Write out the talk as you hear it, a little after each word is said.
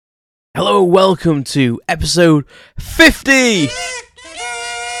Hello, welcome to episode 50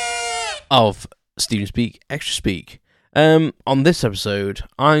 of Xtra Speak, Xtra Speak. On this episode,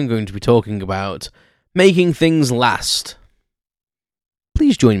 I'm going to be talking about making things last.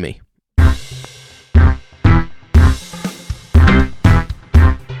 Please join me.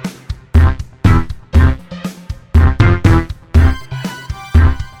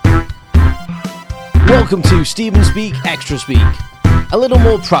 Welcome to Xtra Speak, Xtra Speak. A little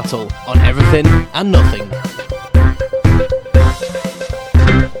more prattle on everything and nothing.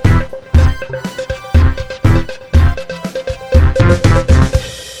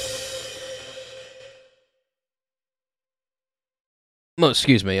 Well,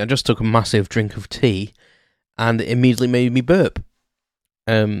 excuse me, I just took a massive drink of tea and it immediately made me burp.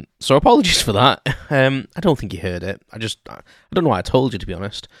 So apologies for that. I don't think you heard it. I don't know why I told you, to be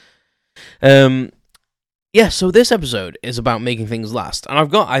honest. Yeah, so this episode is about making things last, and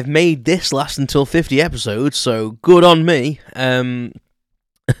I've made this last until 50 episodes, so good on me.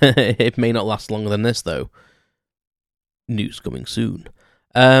 It may not last longer than this, though. News coming soon.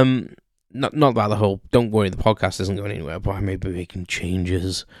 Not about the whole, don't worry, the podcast isn't going anywhere, but I may be making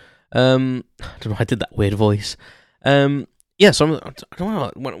changes. I don't know, I did that weird voice. Yeah, so I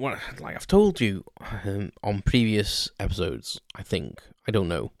don't know, like I've told you on previous episodes, I think, I don't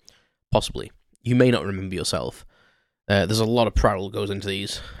know, possibly. You may not remember yourself. There's a lot of prattle goes into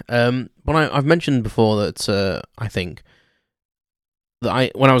these. But I've mentioned before that I think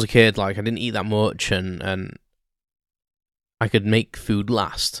that when I was a kid, like I didn't eat that much, and I could make food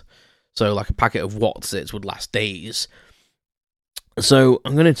last. So like a packet of Wotsits would last days. So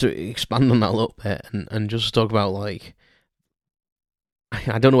I'm going to expand on that a little bit and just talk about like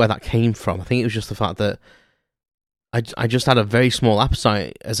I don't know where that came from. I think it was just the fact that I just had a very small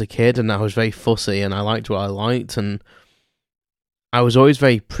appetite as a kid, and I was very fussy, and I liked what I liked, and I was always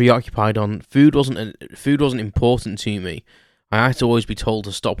very preoccupied on food. Food wasn't important to me. I had to always be told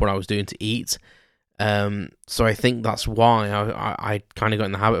to stop what I was doing to eat. So I think that's why I kind of got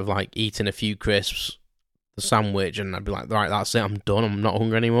in the habit of like eating a few crisps, the sandwich, and I'd be like, right, that's it, I'm done. I'm not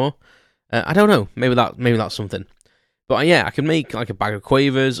hungry anymore. I don't know. Maybe that's something. But yeah, I can make like a bag of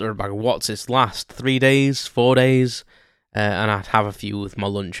Quavers or a bag of Wotsits last 3 days, 4 days, and I'd have a few with my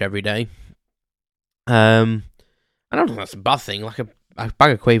lunch every day. I don't think that's a bad thing. Like a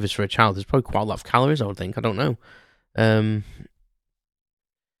bag of Quavers for a child is probably quite a lot of calories, I would think. I don't know.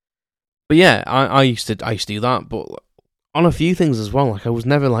 But yeah, I used to do that, but on a few things as well. Like I was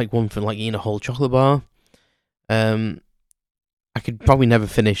never like one for like eating a whole chocolate bar. I could probably never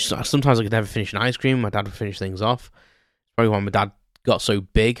finish. Sometimes I could never finish an ice cream. My dad would finish things off. Probably why my dad got so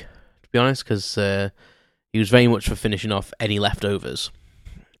big, to be honest, because he was very much for finishing off any leftovers.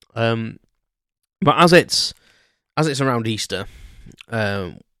 But as it's around Easter,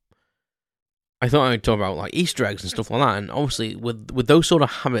 I thought I'd talk about like Easter eggs and stuff like that. And obviously, with those sort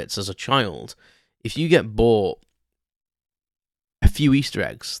of habits as a child, if you get bought a few Easter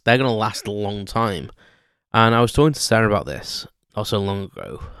eggs, they're gonna last a long time. And I was talking to Sarah about this not so long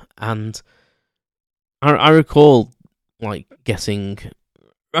ago, and I recall like getting,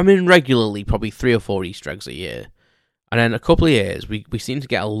 regularly, probably 3 or 4 Easter eggs a year. And then a couple of years, we seemed to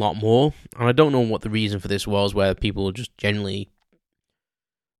get a lot more. And I don't know what the reason for this was, where people just generally,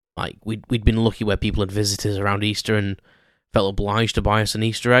 like, we'd been lucky where people had visited around Easter and felt obliged to buy us an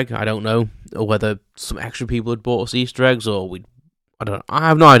Easter egg. I don't know. Or whether some extra people had bought us Easter eggs, or I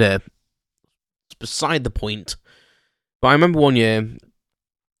have no idea. It's beside the point. But I remember one year,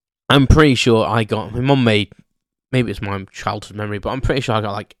 I'm pretty sure my mum made, maybe it's my childhood memory, but I'm pretty sure I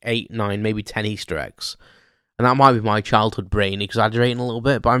got like 8, 9, maybe 10 Easter eggs. And that might be my childhood brain exaggerating a little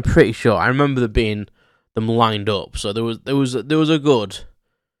bit, but I'm pretty sure I remember them lined up. So there was a good,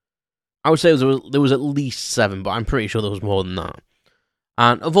 I would say there was at least 7, but I'm pretty sure there was more than that.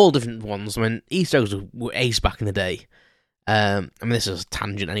 And of all different ones, Easter eggs were ace back in the day. This is a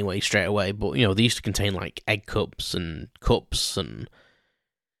tangent anyway, straight away, but you know, they used to contain like egg cups and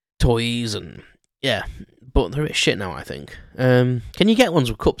toys and yeah. But they're a bit shit now, I think. Can you get ones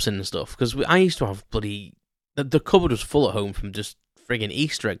with cups in and stuff? Because I used to have bloody... The cupboard was full at home from just friggin'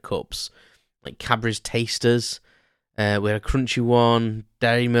 Easter egg cups. Like Cadbury's Tasters. We had a crunchy one.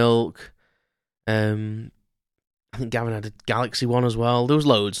 Dairy Milk. I think Gavin had a Galaxy one as well. There was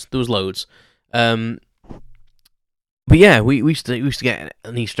loads. But yeah, we used to get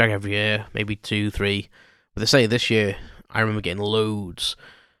an Easter egg every year. Maybe 2, 3. But they say this year, I remember getting loads.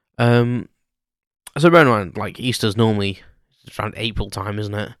 So bear in mind, like, Easter's normally around April time,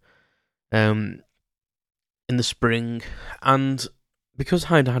 isn't it? In the spring. And because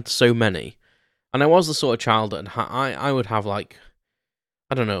I'd had so many, and I was the sort of child that I would have, like,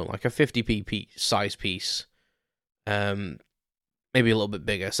 I don't know, like a 50p size piece, maybe a little bit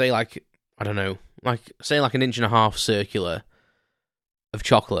bigger. Say like, I don't know, say like an 1.5 inch circular of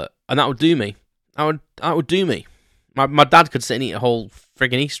chocolate, and that would do me. That would do me. My dad could sit and eat a whole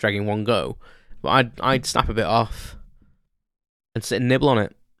friggin' Easter egg in one go, but I'd snap a bit off and sit and nibble on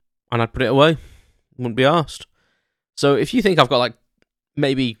it, and I'd put it away. Wouldn't be arsed. So if you think I've got like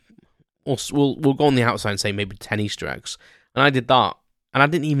maybe, we'll go on the outside and say maybe 10 Easter eggs, and I did that, and I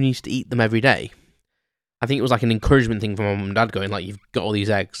didn't even used to eat them every day. I think it was like an encouragement thing from my mum and dad, going like, you've got all these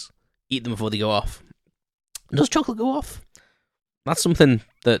eggs, eat them before they go off. Does chocolate go off? That's something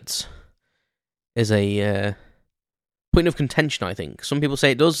that is a point of contention, I think. Some people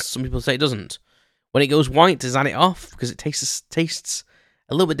say it does, some people say it doesn't. When it goes white, does that it off? Because it tastes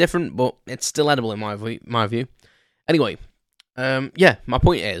a little bit different, but it's still edible in my view. Anyway, my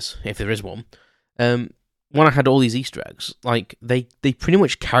point is, if there is one, when I had all these Easter eggs, like, they pretty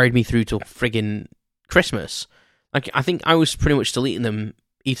much carried me through till friggin' Christmas. Like, I think I was pretty much still eating them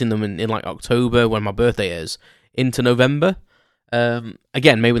in like October, when my birthday is, into November.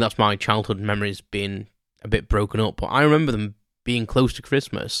 Again, maybe that's my childhood memories being a bit broken up, but I remember them being close to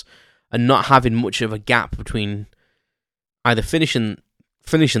Christmas and not having much of a gap between either finishing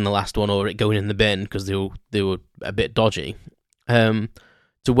the last one or it going in the bin because they were a bit dodgy. To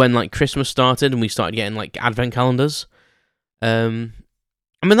when like Christmas started and we started getting like advent calendars. I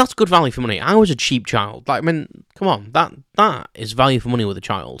mean, that's good value for money. I was a cheap child. Like, I mean, come on, that is value for money with a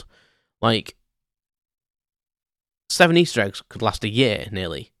child. Like, 7 Easter eggs could last a year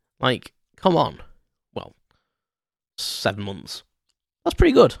nearly. Like, come on. Well, 7 months. That's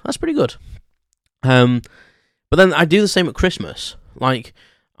pretty good. But then I do the same at Christmas. Like,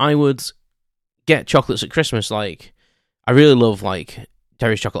 I would get chocolates at Christmas. Like, I really love like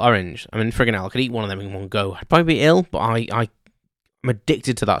Terry's chocolate orange. I mean, friggin' hell, I could eat one of them in one go. I'd probably be ill, but I'm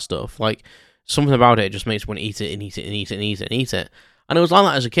addicted to that stuff. Like, something about it just makes me want to eat it and eat it and eat it and eat it and eat it. And it was like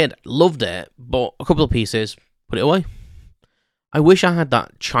that as a kid. Loved it, but a couple of pieces, put it away. I wish I had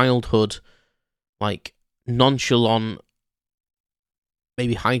that childhood, like, nonchalant,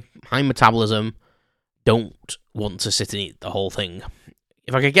 maybe high metabolism, don't want to sit and eat the whole thing.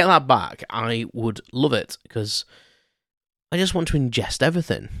 If I could get that back, I would love it, because I just want to ingest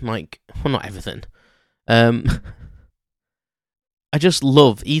everything. Like, well, not everything. I just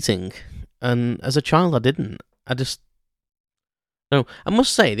love eating, and as a child I didn't. No, I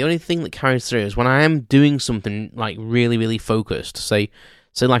must say, the only thing that carries through is when I am doing something, like, really, really focused. Say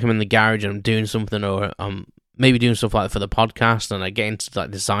like I'm in the garage and I'm doing something, or I'm maybe doing stuff like that for the podcast, and I get into,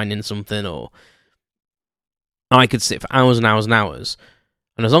 like, designing something, or I could sit for hours and hours and hours,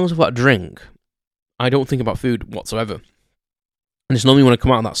 and as long as I've got a drink, I don't think about food whatsoever. And it's normally when I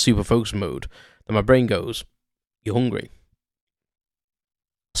come out of that super focus mode that my brain goes, you're hungry.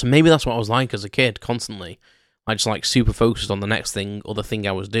 So maybe that's what I was like as a kid, constantly. I just like super focused on the next thing or the thing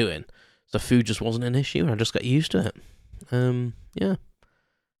I was doing. So food just wasn't an issue, and I just got used to it. Yeah.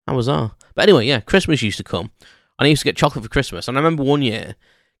 That was all. But anyway, yeah, Christmas used to come, and I used to get chocolate for Christmas. And I remember one year,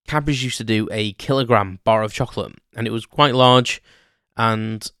 Cadbury's used to do a kilogram bar of chocolate, and it was quite large,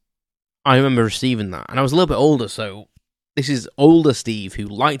 and I remember receiving that. And I was a little bit older, so this is older Steve who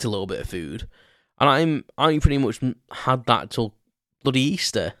liked a little bit of food, and I pretty much had that till bloody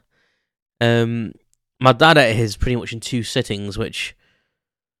Easter. My dad ate his pretty much in 2 sittings, which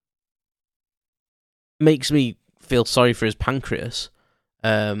makes me feel sorry for his pancreas.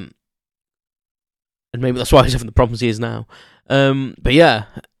 And maybe that's why he's having the problems he is now. But yeah,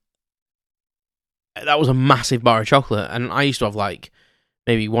 that was a massive bar of chocolate, and I used to have like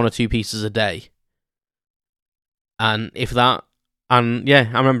maybe 1 or 2 pieces a day. And if that, and yeah,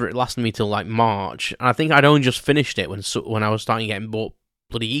 I remember it lasted me till like March, and I think I'd only just finished it when I was starting getting bought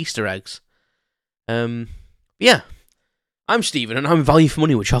bloody Easter eggs. Yeah, I'm Stephen, and I'm value for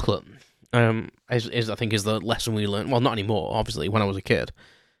money with chocolate. I think is the lesson we learned. Well, not anymore, obviously. When I was a kid,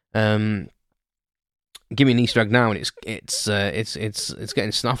 give me an Easter egg now, and it's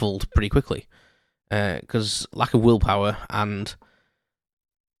getting snaffled pretty quickly, because lack of willpower, and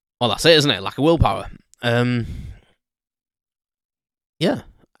well, that's it, isn't it? Lack of willpower. Yeah,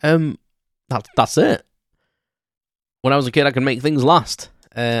 that's it. When I was a kid, I could make things last.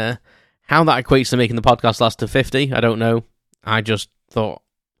 How that equates to making the podcast last to 50, I don't know. I just thought,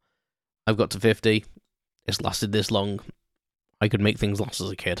 I've got to 50. It's lasted this long. I could make things last as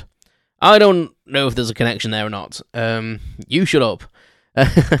a kid. I don't know if there's a connection there or not. You shut up.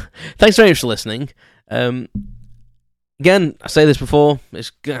 Thanks very much for listening. Again, I say this before.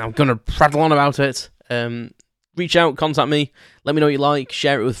 I'm going to prattle on about it. Reach out, contact me. Let me know what you like.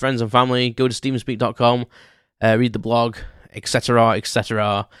 Share it with friends and family. Go to stevenspeak.com. Read the blog. etc.,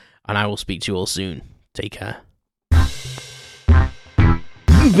 etc., and I will speak to you all soon. Take care.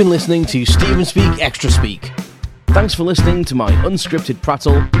 You've been listening to Stephen Speak, Xtra Speak. Thanks for listening to my unscripted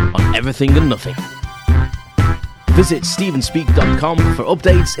prattle on everything and nothing. Visit stephenspeak.com for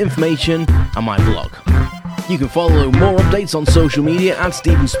updates, information, and my blog. You can follow more updates on social media at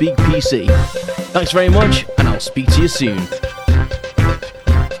Stephen Speak PC. Thanks very much, and I'll speak to you soon.